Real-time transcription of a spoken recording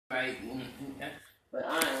Right. But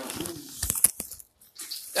I am.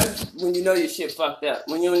 That's when you know your shit fucked up.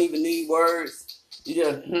 When you don't even need words. You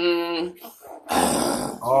just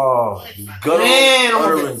Oh, guttural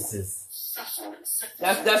utterances.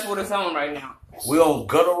 That's what it's on right now. We on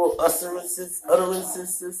guttural utterances. I'm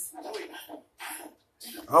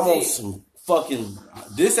on some fucking.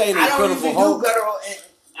 This ain't Incredible Hulk.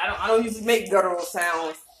 I don't usually make guttural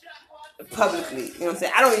sounds publicly. You know what I'm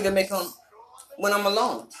saying? I don't even make them when I'm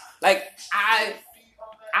alone. Like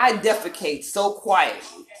I defecate so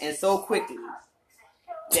quietly and so quickly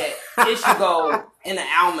that it should go in the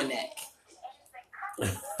almanac.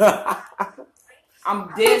 I'm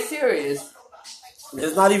dead serious.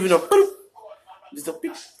 There's not even a boop. Just a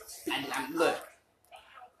beep. Look.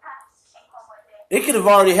 It could have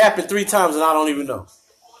already happened 3 times and I don't even know.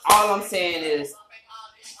 All I'm saying is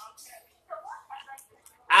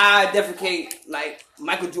I defecate like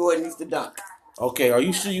Michael Jordan used to dunk. Okay, are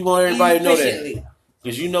you sure you want everybody to know that?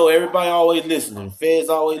 Because you know everybody always listening. Feds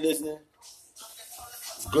always listening.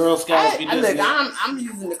 Girl Scouts be listening. Look, I'm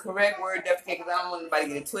using the correct word, defecate, because I don't want anybody to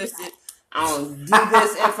get it twisted. I don't do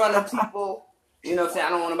this in front of people. You know what I'm saying? I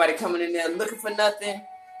don't want nobody coming in there looking for nothing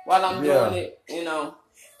while I'm doing it, you know.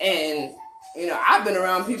 And, you know, I've been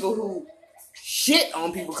around people who shit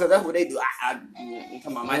on people because that's what they do.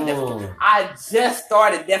 Come on, I just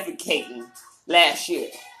started defecating last year.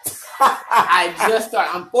 I just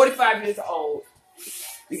started. I'm 45 years old.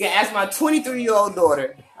 You can ask my 23-year-old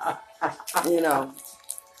daughter. You know,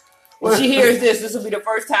 when she hears this will be the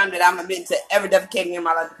first time that I'm admitting to ever defecating in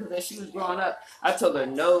my life. Because as she was growing up, I told her,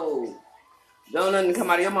 no, don't nothing come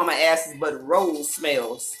out of your mama asses but rose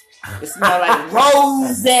smells. It smells like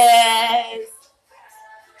roses.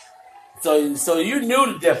 So you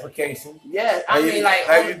knew the defecation. Yeah, I mean, like,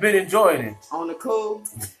 have you been enjoying it? On the cool.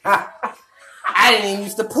 I didn't even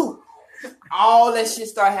used to poop. All that shit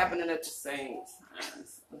started happening at the same time.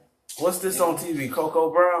 What's this on TV?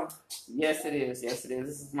 Coco Brown? Yes, it is. Yes, it is.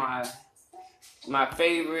 This is my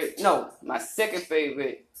favorite. No, my second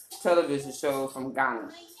favorite television show from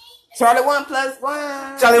Ghana. Charlie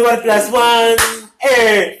 1+1. Charlie 1+1.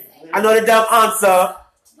 Hey, I know the damn answer.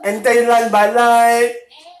 And they line by line.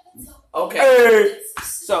 Okay. Hey.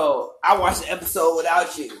 So I watched the episode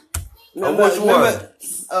without you. Remember, which one?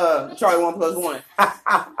 Charlie 1+1.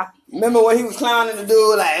 Remember when he was clowning the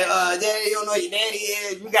dude like, Daddy, you don't know who your daddy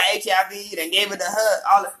is. We got HIV. They gave it to her.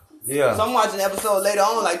 All that. Yeah. So I'm watching the episode later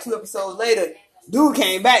on, like 2 episodes later. Dude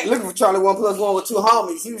came back looking for Charlie 1+1 with 2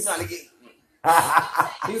 homies. He was trying to get.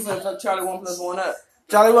 He was trying to fuck Charlie 1+1 up.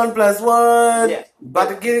 Charlie 1+1. Yeah. About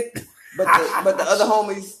to get it. But the other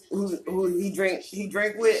homies who he drink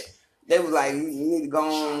with, they was like, you need to go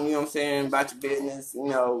on, you know what I'm saying, about your business. You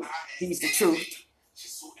know, he's the truth.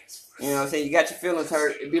 You know what I'm saying? You got your feelings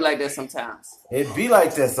hurt. It be like that sometimes. It be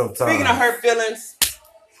like that sometimes. Speaking of hurt feelings,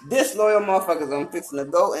 disloyal motherfuckers, I'm fixing to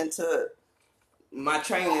go into my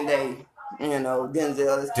training day. You know,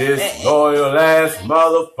 Denzel. Disloyal ass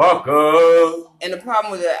motherfucker. And the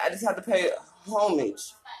problem with that, I just have to pay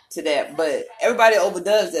homage to that. But everybody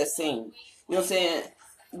overdoes that scene. You know what I'm saying?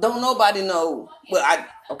 Don't nobody know. Well,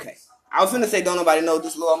 I was finna say don't nobody know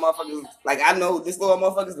disloyal motherfuckers. Like, I know disloyal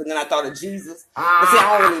motherfuckers, but then I thought of Jesus. But see,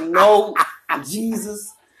 I don't really know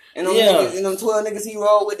Jesus. And them niggas, and them 12 niggas he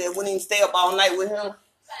rolled with that wouldn't even stay up all night with him.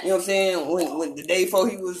 You know what I'm saying? When the day before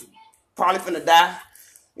he was probably finna die.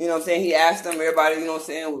 You know what I'm saying? He asked them, everybody, you know what I'm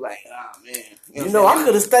saying, was like, oh, man. You know I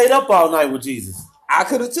could have stayed up all night with Jesus. I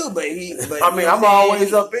could have too, but I mean, I'm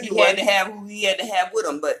always up anyway. He had to have who he had to have with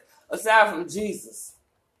him. But aside from Jesus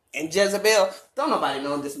and Jezebel, don't nobody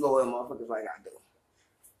know disloyal motherfuckers like I do.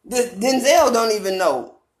 Denzel don't even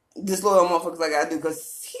know disloyal motherfuckers like I do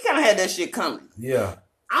because he kind of had that shit coming. Yeah.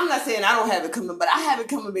 I'm not saying I don't have it coming, but I have it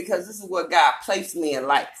coming because this is what God placed me in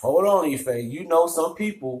life. Hold on, Ife. You know some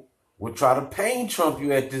people will try to pain trump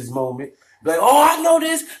you at this moment. Like, oh, I know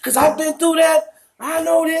this because I've been through that. I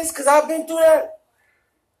know this because I've been through that.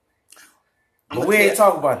 But we ain't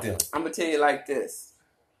talking about them. I'm going to tell you like this.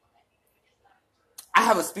 I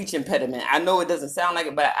have a speech impediment. I know it doesn't sound like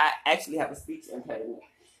it, but I actually have a speech impediment.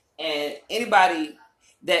 And anybody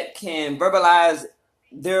that can verbalize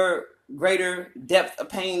their greater depth of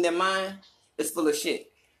pain than mine is full of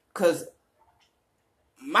shit. Because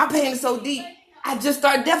my pain is so deep. I just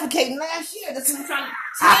started defecating last year. That's what I'm trying to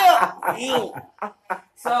tell you.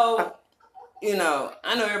 So, you know,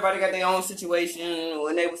 I know everybody got their own situation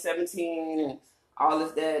when they were 17 and all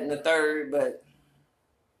this, that, and the third, but,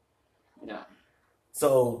 you know.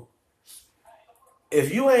 So,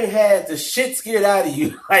 if you ain't had the shit scared out of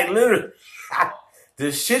you, like literally,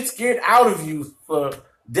 the shit scared out of you for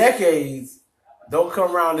decades, don't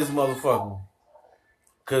come around this motherfucker.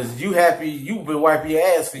 Cause you happy you've been wiping your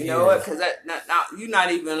ass for years. You know what? Cause now you're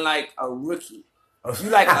not even like a rookie. You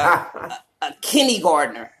like a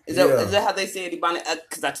kindergartner. Is that how they say it, Ibani?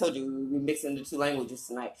 Because I told you we're mixing the two languages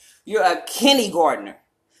tonight. You're a kindergartner,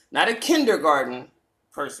 not a kindergarten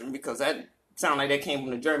person, because that sounds like that came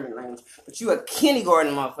from the German language. But you a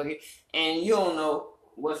kindergarten motherfucker, and you don't know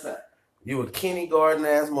what's up. You a kindergarten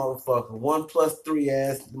ass motherfucker. 1 + 3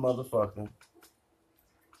 ass motherfucker.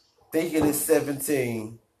 Thinking it's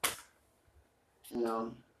 17. You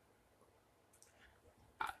know,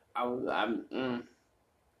 I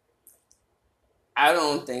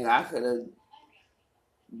don't think I could have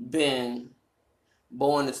been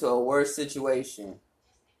born into a worse situation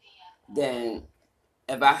than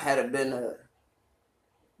if I had been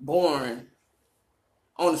born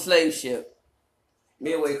on a slave ship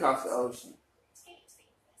midway across the ocean.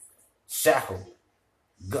 Shackled.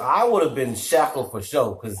 I would have been shackled for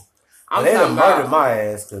sure, because they'd have murdered my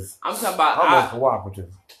ass, because I'm talking about I'm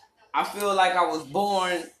uncooperative. I feel like I was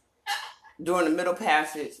born during the Middle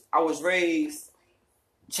Passage. I was raised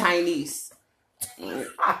Chinese.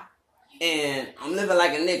 And I'm living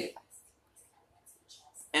like a nigga.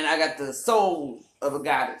 And I got the soul of a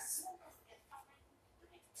goddess.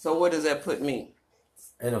 So where does that put me?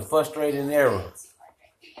 In a frustrating era.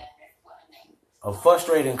 A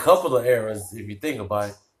frustrating couple of eras, if you think about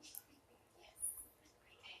it.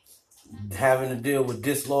 Having to deal with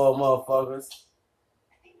disloyal motherfuckers.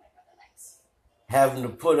 Having to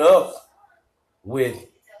put up with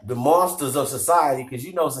the monsters of society, because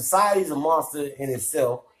you know society's a monster in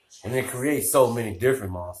itself, and it creates so many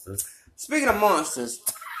different monsters. Speaking of monsters,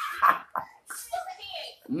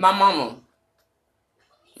 my mama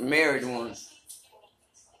married one.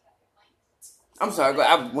 I'm sorry,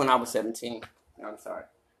 when I was 17. I'm sorry.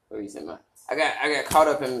 I got caught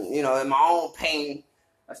up in, in my own pain.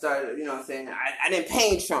 I started, you know what I'm saying? I didn't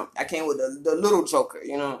pain Trump. I came with the little joker,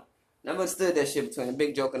 Never understood that shit between the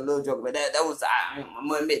big joker and the little joker. But that was, I'm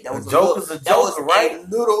gonna admit, that was a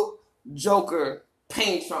little joker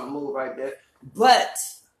pain Trump move right there. But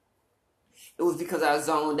it was because I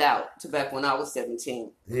zoned out to back when I was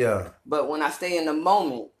 17. Yeah. But when I stay in the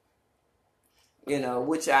moment,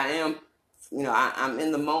 which I am, I'm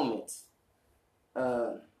in the moment,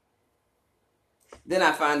 then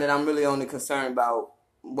I find that I'm really only concerned about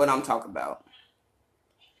what I'm talking about.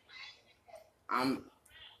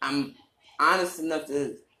 I'm honest enough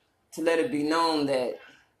to let it be known that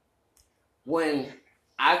when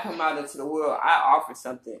I come out into the world, I offer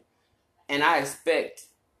something. And I expect,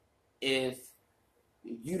 if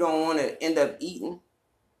you don't want to end up eating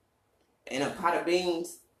in a pot of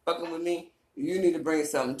beans fucking with me, you need to bring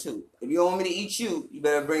something too. If you don't want me to eat you, you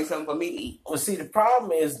better bring something for me to eat. Well, see, the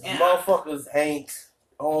problem is motherfuckers ain't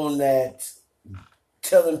on that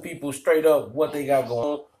telling people straight up what they got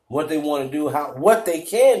going on, what they want to do, what they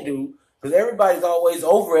can do, because everybody's always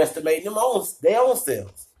overestimating their own selves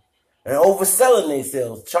and overselling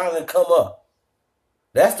themselves, trying to come up.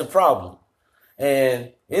 That's the problem.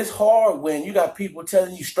 And it's hard when you got people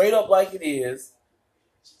telling you straight up like it is,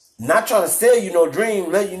 not trying to sell you no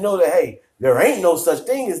dream, let you know that, hey, there ain't no such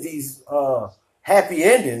thing as these happy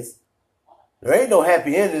endings. There ain't no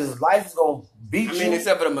happy endings. Life is going to beat you.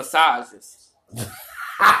 Except for the massages.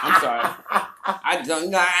 I'm sorry. I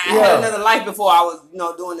had another life before I was,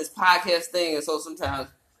 doing this podcast thing, and so sometimes,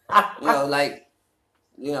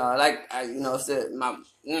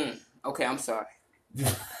 okay, I'm sorry.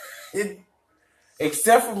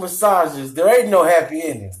 Except for massages, there ain't no happy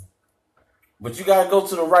ending. But you gotta go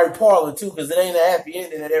to the right parlor too, because it ain't a happy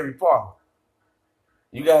ending at every parlor.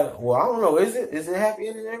 You got, I don't know, is it? Is it a happy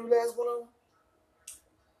ending at every last one of them?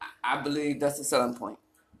 I believe that's the selling point.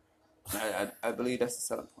 I believe that's the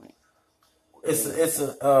selling point.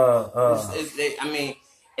 I mean,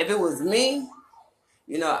 if it was me,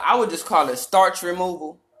 I would just call it starch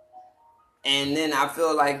removal. And then I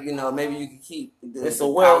feel like, maybe you could keep it's a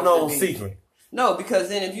well-known secret. No, because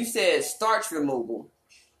then if you said starch removal,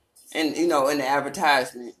 and, in the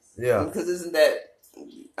advertisement. Yeah. Because isn't that,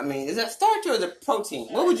 is that starch or the protein?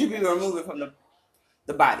 What would you be removing from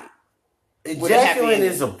the body? Ejaculate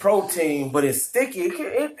is a protein, but it's sticky.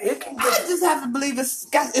 It can I just have to believe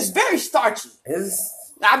it's very starchy.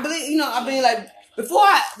 I believe, like, before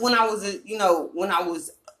when I was,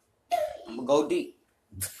 I'm going to go deep.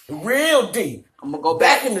 Real deep. I'm going to go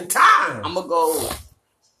back in the time. I'm going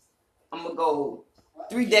to go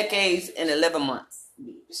 3 decades and 11 months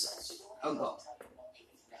ago.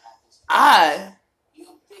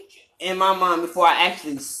 In my mind, before I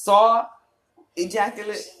actually saw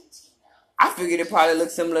ejaculate, I figured it probably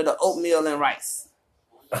looked similar to oatmeal and rice.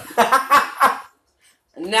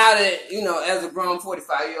 Now that, as a grown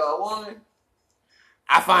 45-year-old woman,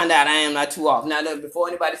 I find out I am not too off. Now, before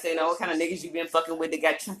anybody say, no, what kind of niggas you been fucking with? They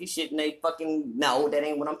got chunky shit and they fucking, no, that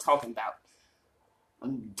ain't what I'm talking about.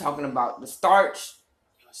 I'm talking about the starch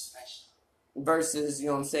versus,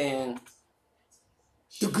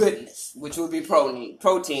 the goodness, which would be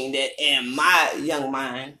protein that in my young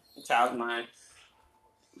mind, child's mind,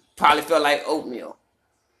 probably felt like oatmeal.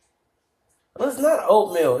 Well, it's not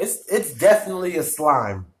oatmeal. It's definitely a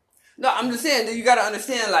slime. No, I'm just saying that you got to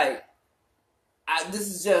understand, like,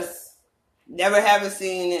 this is just never having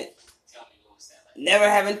seen it, never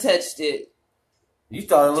having touched it. You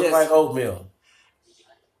thought it looked like oatmeal.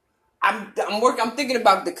 I'm thinking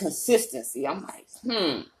about the consistency. I'm like,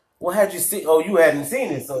 What had you seen? Oh, you hadn't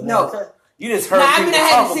seen it, so no. You just heard people talk about it. I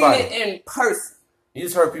hadn't seen it in person. You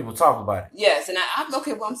just heard people talk about it. Yes, and I'm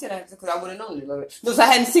okay. Well, I'm saying that because I would have known it. No, so I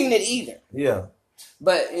hadn't seen it either. Yeah,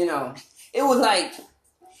 but it was like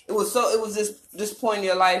it was this point in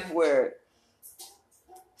your life where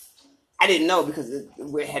I didn't know because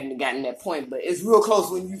we hadn't gotten that point. But it's real close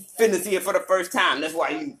when you finna see it for the first time. That's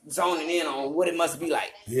why you zoning in on what it must be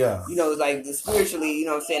like. Yeah, like spiritually.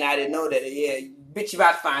 I didn't know that. Yeah, bitch, you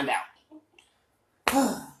about to find out.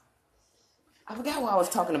 I forgot why I was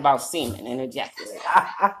talking about semen and ejaculate.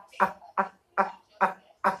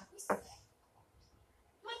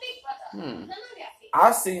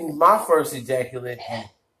 I seen my first ejaculate at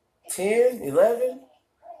 10, 11,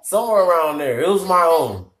 somewhere around there. It was my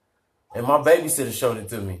own. And my babysitter showed it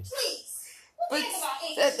to me. But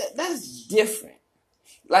that's different.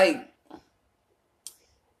 Like,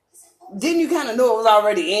 didn't you kind of know it was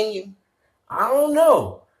already in you? I don't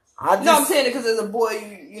know. I'm saying it because as a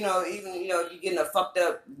boy, you're getting a fucked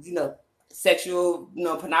up, sexual,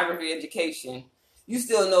 pornography education. You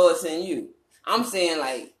still know it's in you. I'm saying,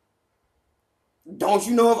 like, don't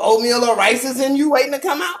you know if oatmeal or rice is in you waiting to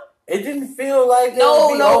come out? It didn't feel like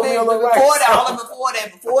oatmeal or rice.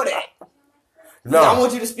 Before that. No, I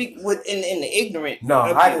want you to speak in the ignorant. No,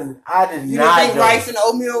 I didn't. You didn't think rice and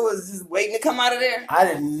oatmeal was just waiting to come out of there? I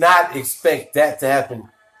did not expect that to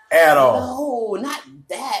happen at all. No, not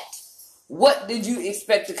that. What did you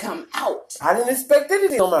expect to come out? I didn't expect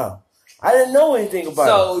anything to come out. I didn't know anything about it.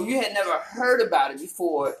 So you had never heard about it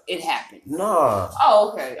before it happened? Nah.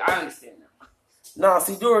 Oh, okay. I understand now. Nah,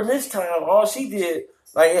 see, during this time, all she did,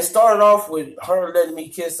 like, it started off with her letting me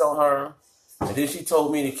kiss on her, and then she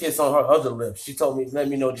told me to kiss on her other lips. She told me, let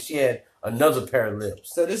me know that she had another pair of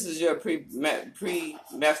lips. So this is your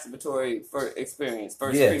pre-masturbatory experience?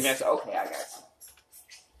 First yes. Pre-masturbatory. Okay, I got you.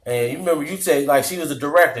 And you remember you said, like, she was a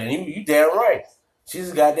director, and you damn right. She's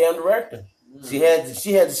a goddamn director. Mm. She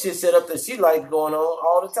had the shit set up that she liked going on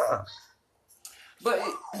all the time. But,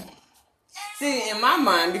 see, in my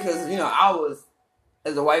mind, because, I was,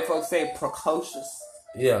 as the white folks say, precocious.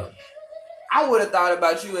 Yeah. I would have thought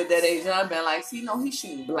about you at that age, and I'd been like, see, no, he's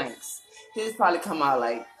shooting blanks. His probably come out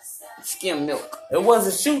like skim milk. It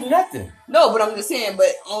wasn't shooting nothing. No, but I'm just saying, but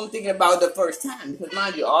I'm thinking about the first time. Because,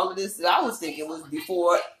 mind you, all of this that I was thinking was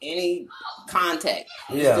before any contact.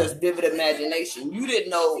 It was just vivid imagination. You didn't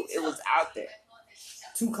know it was out there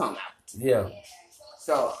to come out. Yeah.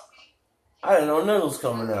 So, I didn't know none was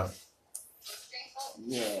coming out.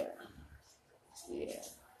 Yeah.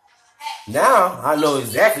 Now, I know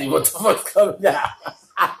exactly what the fuck's coming out.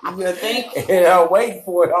 You think? And I wait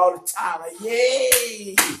for it all the time. Like,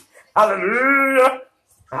 yay! Hallelujah!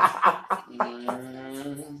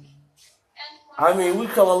 I mean, we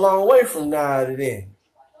come a long way from now to then.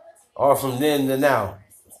 Or from then to now.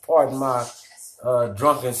 Pardon my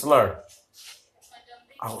drunken slur.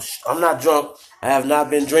 I'm not drunk. I have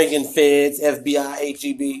not been drinking Feds, FBI,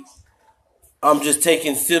 HEB. I'm just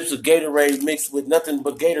taking sips of Gatorade mixed with nothing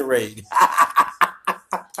but Gatorade.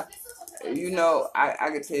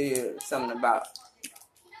 I can tell you something about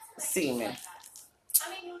semen.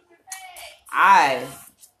 I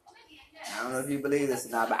don't know if you believe this or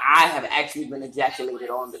not, but I have actually been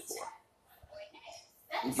ejaculated on before.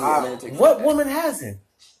 What woman hasn't?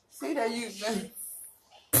 See that you've been.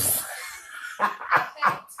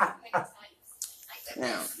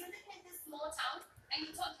 Now,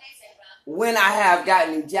 when I have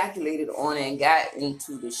gotten ejaculated on and got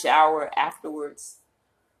into the shower afterwards,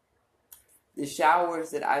 the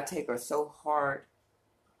showers that I take are so hot,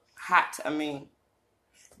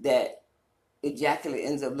 that ejaculate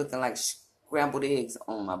ends up looking like scrambled eggs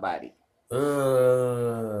on my body.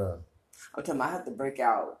 I'm talking about I have to break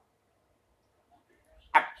out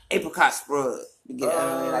apricot scrub to get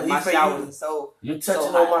like my showers are so. You're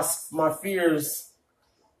touching on my fears.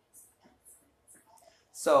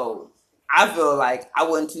 So I feel like I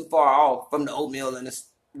wasn't too far off from the oatmeal and the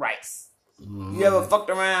rice. You ever fucked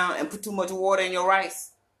around and put too much water in your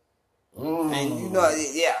rice? And you know,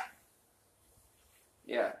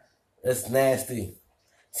 yeah. That's nasty.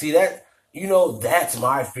 See that? You know, that's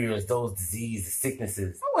my fear is those diseases,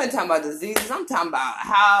 sicknesses. I wasn't talking about diseases. I'm talking about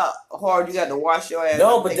how hard you got to wash your ass.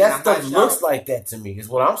 No, but that stuff looks like that to me, is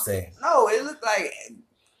what I'm saying. No, it looked like,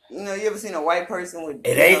 you know, you ever seen a white person with...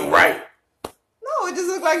 It ain't right. No, it just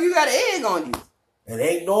looked like you got an egg on you. It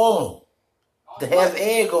ain't normal to have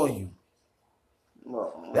egg on you.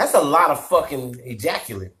 Well, that's a lot of fucking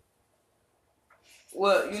ejaculate.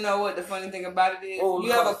 Well, you know what the funny thing about it is? You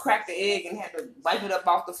ever cracked the egg and had to wipe it up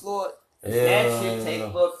off the floor? Yeah. That shit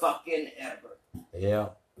take for fucking ever. Yeah.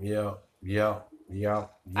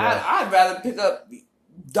 I'd rather pick up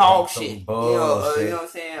dog shit, you know what I'm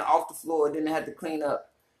saying, off the floor than have to clean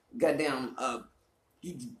up goddamn,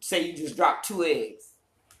 you say you just dropped 2 eggs.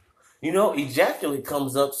 You know, ejaculate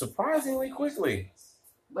comes up surprisingly quickly.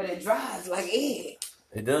 But it dries like egg.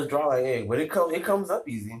 It does dry like egg, but it comes up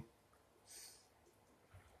easy.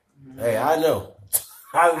 Hey, I know.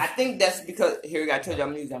 I think that's because, here I told you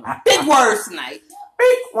I'm using my big words tonight.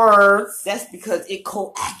 Big words. That's because it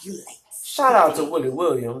coagulates. Shout out to Willie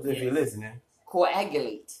Williams if you're listening.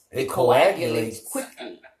 Coagulate. It coagulates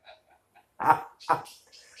quickly.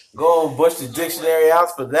 Go on, bust the dictionary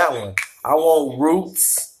out for that one. I want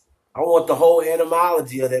roots. I want the whole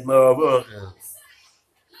etymology of that motherfucker.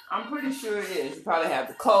 I'm pretty sure it is. You probably have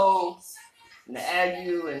the co, and the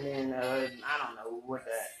agu, and then I don't know what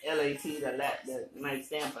the LAT, that might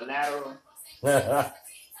stand for lateral.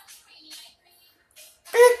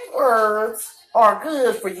 Big words are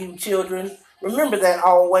good for you children. Remember that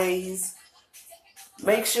always.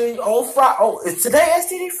 Make sure you on Friday. Oh, is today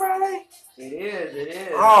STD Friday? It is.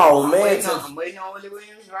 Oh, man. I'm waiting on Willie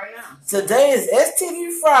Williams right now. Today is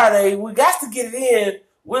STD Friday. We got to get it in.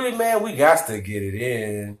 Willie, man, we got to get it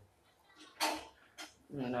in.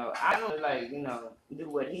 You know, I don't do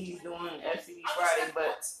what he's doing STD Friday,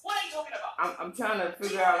 but what are you talking about? I'm trying to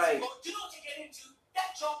figure out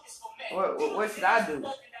what should I do?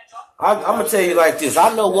 I'm gonna tell you like this.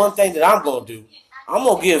 I know one thing that I'm gonna do. I'm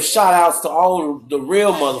gonna give shout outs to all the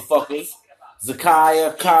real motherfuckers.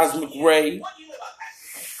 Zakiah, Cosmic Ray,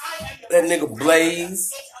 that nigga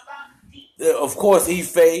Blaze, of course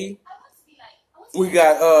Ife. We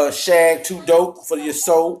got Shag Too Dope for your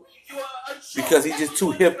soul. Because he's just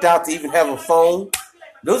too hipped out to even have a phone.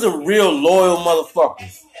 Those are real loyal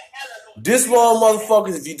motherfuckers. Disloyal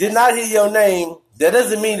motherfuckers, if you did not hear your name, that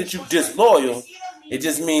doesn't mean that you're disloyal. It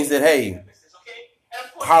just means that, hey,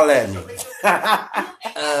 holla at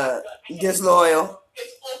me. Disloyal.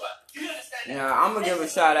 Yeah, I'm going to give a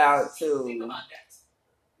shout out to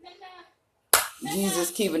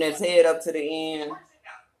Jesus keeping his head up to the end.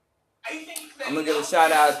 I'm going to give a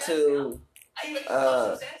shout out to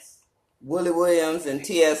Willie Williams and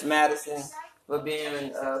T.S. Madison for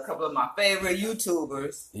being a couple of my favorite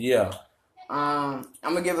YouTubers. Yeah. I'm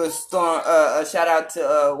gonna give a shout out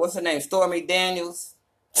to what's her name, Stormy Daniels.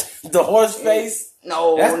 The horse face.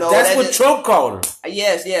 No, that's what Trump called her.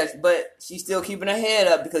 Yes, but she's still keeping her head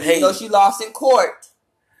up because you know she lost in court.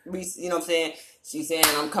 You know what I'm saying? She's saying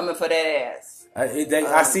I'm coming for that ass.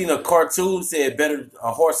 I seen a cartoon said better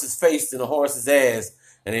a horse's face than a horse's ass.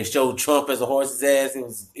 And they showed Trump as a horse's ass.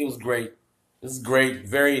 It was great. It was great.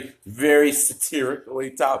 Very, very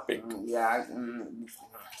satirically topic.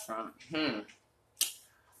 Trump.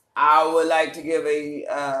 I would like to give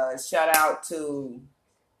a shout out to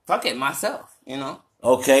myself, you know.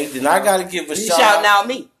 Okay, then I gotta give a shout out. Shouting out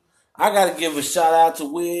me. I gotta give a shout out to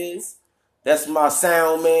Wiz. That's my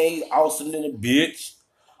sound man, awesome than a bitch.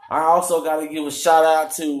 I also gotta give a shout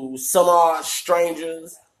out to some odd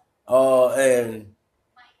strangers. And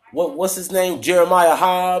what's his name? Jeremiah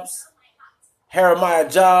Hobbs. Jeremiah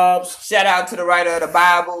Jobs. Shout out to the writer of the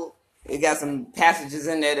Bible. It got some passages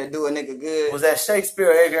in there that do a nigga good. Was that Shakespeare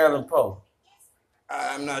or Edgar Allan Poe?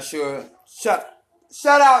 I'm not sure. Shout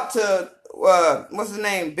out to what's his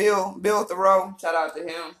name? Bill Thoreau. Shout out to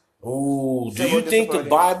him. Ooh, do you think the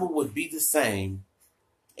Bible would be the same?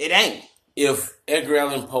 It ain't. If Edgar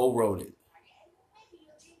Allan Poe wrote it.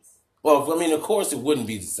 Well, I mean, of course it wouldn't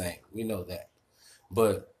be the same. We know that.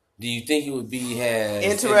 But do you think it would be as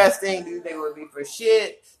interesting? Do you think it would be for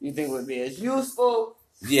shit? Do you think it would be as useful?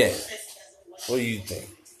 Yeah. What do you think?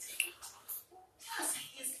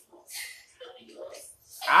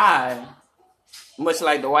 I, much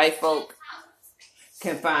like the white folk,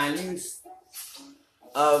 can find use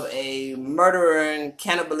of a murderer and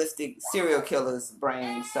cannibalistic serial killer's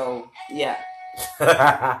brain. So, yeah.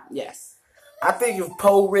 Yes. I think if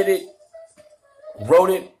Poe wrote it,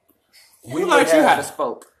 who learned you how to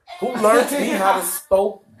spoke? Who learned me how to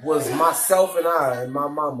spoke? was myself and I and my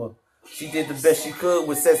mama. She did the best she could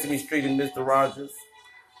with Sesame Street and Mr. Rogers.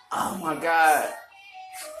 Oh my God.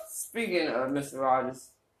 Speaking of Mr. Rogers,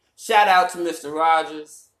 shout out to Mr.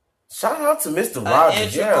 Rogers. Shout out to Mr.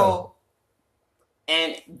 Rogers, integral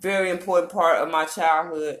and very important part of my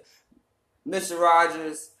childhood. Mr.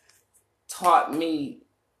 Rogers taught me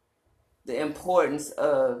the importance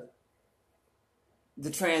of the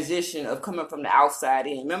transition of coming from the outside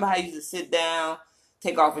in. Remember how you used to sit down,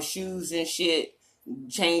 take off his shoes and shit,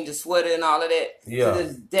 change the sweater and all of that? Yeah. To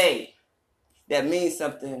this day, that means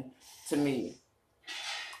something to me.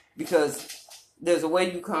 Because there's a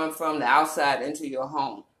way you come from the outside into your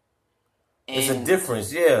home. And, it's a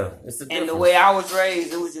difference, yeah. It's a difference. And the way I was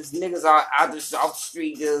raised, it was just niggas out just off the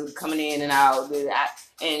street coming in and out.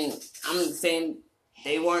 And I'm saying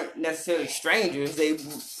they weren't necessarily strangers. They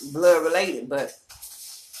blood related. But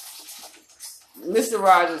Mr.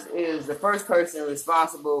 Rogers is the first person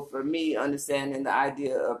responsible for me understanding the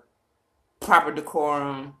idea of proper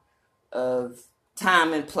decorum, of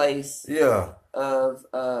time and place. Yeah. Of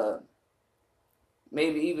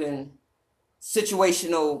maybe even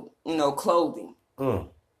situational, clothing. Like,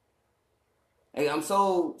 I'm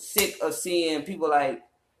so sick of seeing people like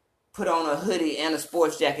put on a hoodie and a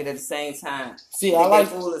sports jacket at the same time. See, I like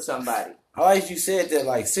fooling somebody. I like you said that,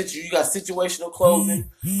 like, you got situational clothing.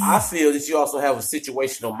 I feel that you also have a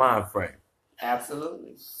situational mind frame.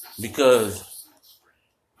 Absolutely. Because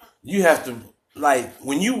you have to, like,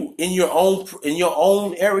 when you in your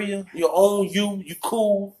own area, your own you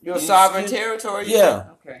cool. Your sovereign territory.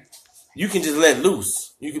 Yeah. Okay. You can just let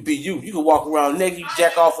loose. You can be you. You can walk around naked. You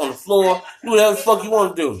jack off on the floor. Do whatever the fuck you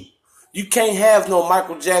want to do. You can't have no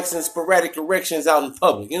Michael Jackson sporadic erections out in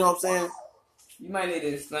public. You know what I'm saying? You might need to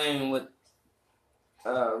explain what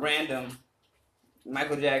random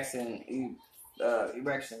Michael Jackson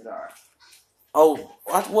erections are. Oh,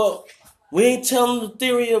 well, we ain't telling the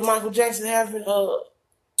theory of Michael Jackson having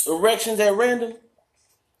erections at random.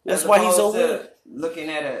 That's why he's so good. Looking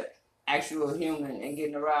at an actual human and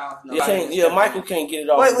getting aroused. Michael can't get it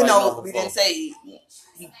off. Wait, no, we didn't say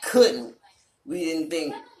he couldn't. We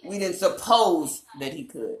didn't suppose that he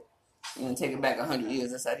could. You know, take it back 100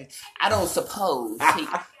 years. I don't suppose we're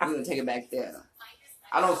gonna take it back there.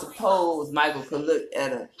 I don't suppose Michael could look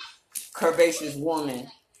at a curvaceous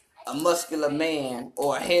woman, a muscular man,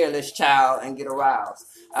 or a hairless child and get aroused.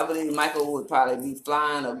 I believe Michael would probably be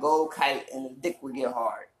flying a gold kite and his dick would get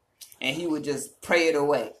hard. And he would just pray it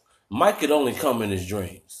away. Mike could only come in his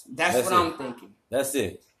dreams. That's what I'm thinking. That's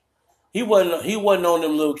it. He wasn't on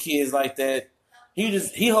them little kids like that.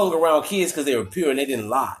 He hung around kids because they were pure and they didn't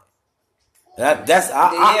lie. I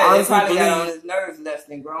honestly believe got on his nerves less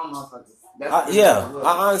than grown motherfuckers. I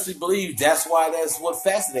honestly believe that's what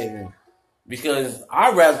fascinated him. Because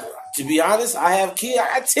to be honest, I have kids.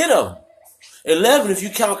 I got 10 of them. 11 if you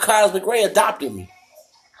count Kyles McRae adopted me.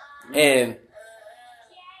 And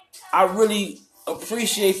I really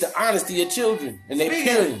appreciate the honesty of children and their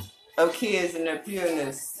purity. Of kids and their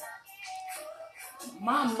pureness.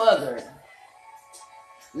 My mother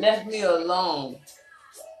left me alone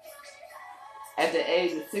at the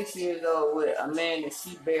age of 6 years old with a man that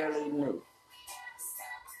she barely knew.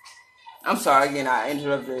 I'm sorry again, I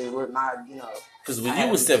interrupted with my, Because when you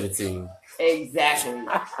was 17. Exactly.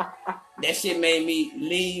 That shit made me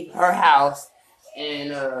leave her house.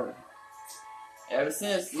 And ever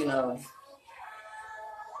since,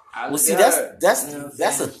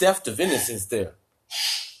 that's a theft of innocence there.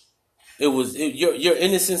 Your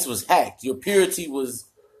innocence was hacked. Your purity was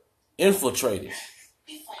infiltrated.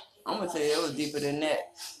 I'm gonna tell you, it was deeper than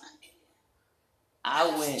that. I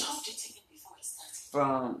went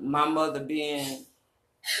from my mother being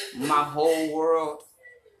my whole world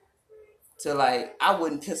to I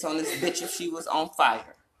wouldn't piss on this bitch if she was on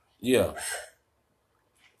fire. Yeah.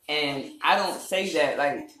 And I don't say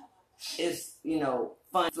that it's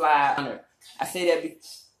fun, fly, honor. I say that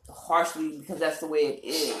harshly because that's the way it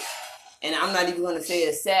is. And I'm not even gonna say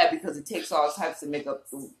it's sad because it takes all types to make up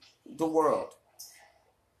the world.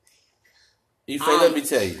 Ife, let me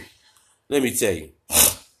tell you.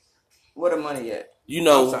 Where the money at?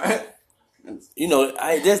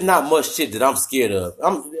 There's not much shit that I'm scared of.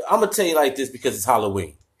 I'm gonna tell you like this because it's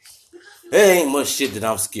Halloween. There ain't much shit that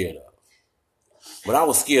I'm scared of. But I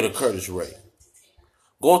was scared of Curtis Ray.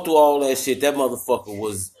 Going through all that shit, that motherfucker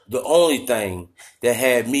was the only thing that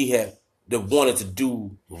had me that wanted to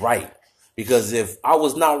do right. Because if I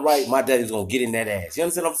was not right, my daddy's gonna get in that ass. You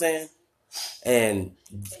understand what I'm saying? And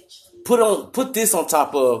put this on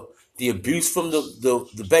top of the abuse from the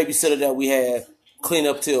babysitter that we had, clean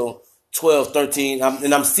up till 12, 13.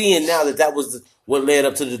 I'm seeing now that was what led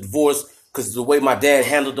up to the divorce. because the way my dad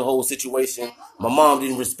handled the whole situation, my mom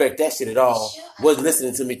didn't respect that shit at all. Wasn't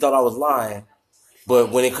listening to me, thought I was lying.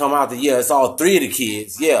 But when it come out that, yeah, it's all 3 of the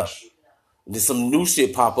kids, yeah. Then some new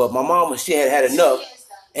shit pop up. My mom, she had enough.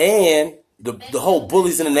 And the whole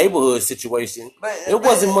bullies in the neighborhood situation, it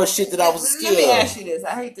wasn't much shit that I was scared of. Let me ask you this.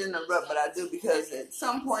 I hate to interrupt, but I do, because at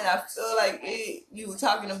some point I feel like you were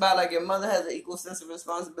talking about like your mother has an equal sense of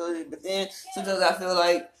responsibility, but then sometimes I feel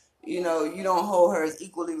like, you know, you don't hold her as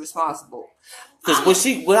equally responsible. Because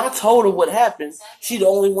when I told her what happened, she the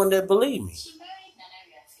only one that believed me.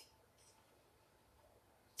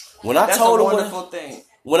 That's a wonderful thing.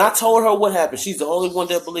 When I told her what happened, she's the only one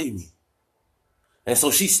that believed me. And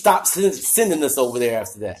so she stopped sending us over there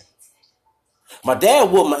after that. My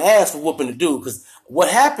dad whooped my ass for whooping the dude, because what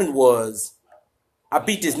happened was I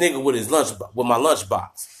beat this nigga with my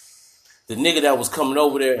lunchbox. The nigga that was coming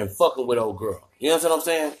over there and fucking with old girl. You know what I'm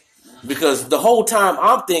saying? Because the whole time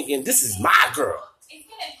I'm thinking, this is my girl.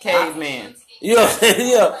 Caveman.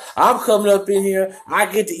 Yeah. I'm coming up in here. I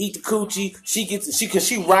get to eat the coochie.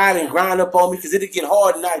 She ride and grind up on me because it'll get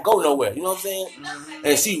hard and not go nowhere. You know what I'm saying? Mm-hmm.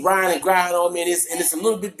 And she ride and grind on me, and it's a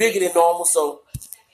little bit bigger than normal. So